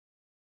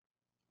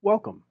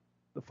Welcome.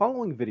 The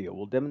following video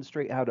will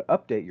demonstrate how to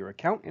update your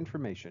account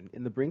information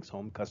in the Brinks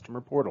Home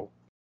Customer Portal.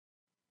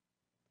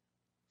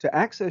 To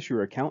access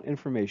your account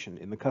information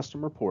in the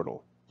Customer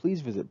Portal,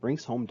 please visit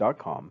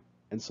brinkshome.com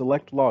and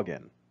select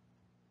Login.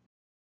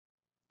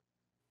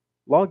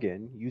 Log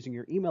in using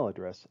your email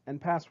address and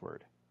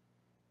password.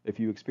 If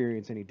you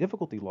experience any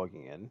difficulty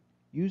logging in,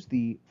 use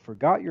the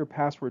Forgot Your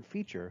Password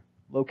feature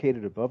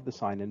located above the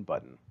Sign In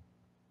button.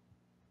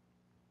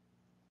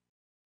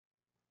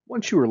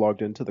 Once you are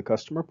logged into the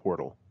Customer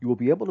Portal, you will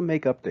be able to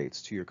make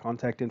updates to your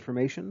contact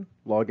information,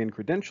 login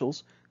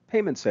credentials,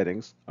 payment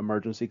settings,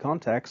 emergency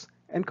contacts,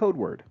 and code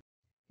word.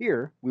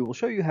 Here, we will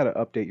show you how to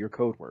update your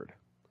code word.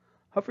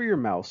 Hover your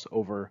mouse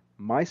over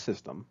My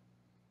System,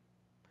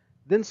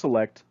 then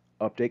select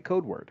Update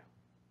Code Word.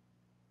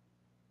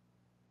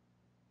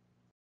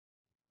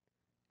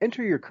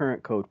 Enter your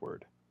current code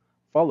word,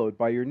 followed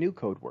by your new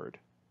code word,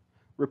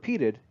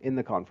 repeated in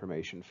the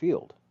confirmation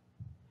field.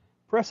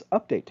 Press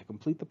Update to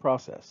complete the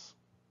process.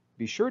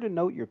 Be sure to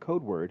note your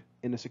code word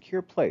in a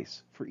secure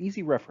place for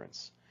easy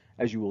reference,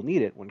 as you will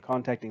need it when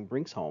contacting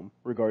Brinks Home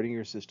regarding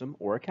your system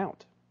or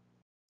account.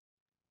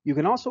 You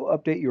can also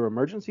update your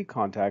emergency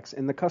contacts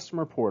in the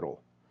Customer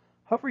Portal.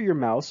 Hover your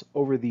mouse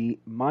over the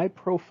My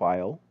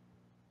Profile,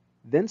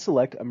 then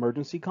select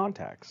Emergency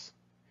Contacts.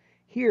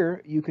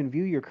 Here, you can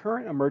view your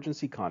current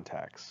emergency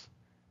contacts,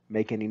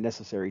 make any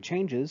necessary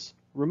changes,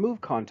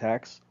 remove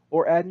contacts,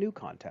 or add new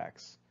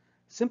contacts.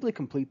 Simply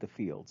complete the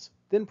fields,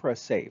 then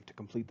press Save to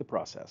complete the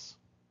process.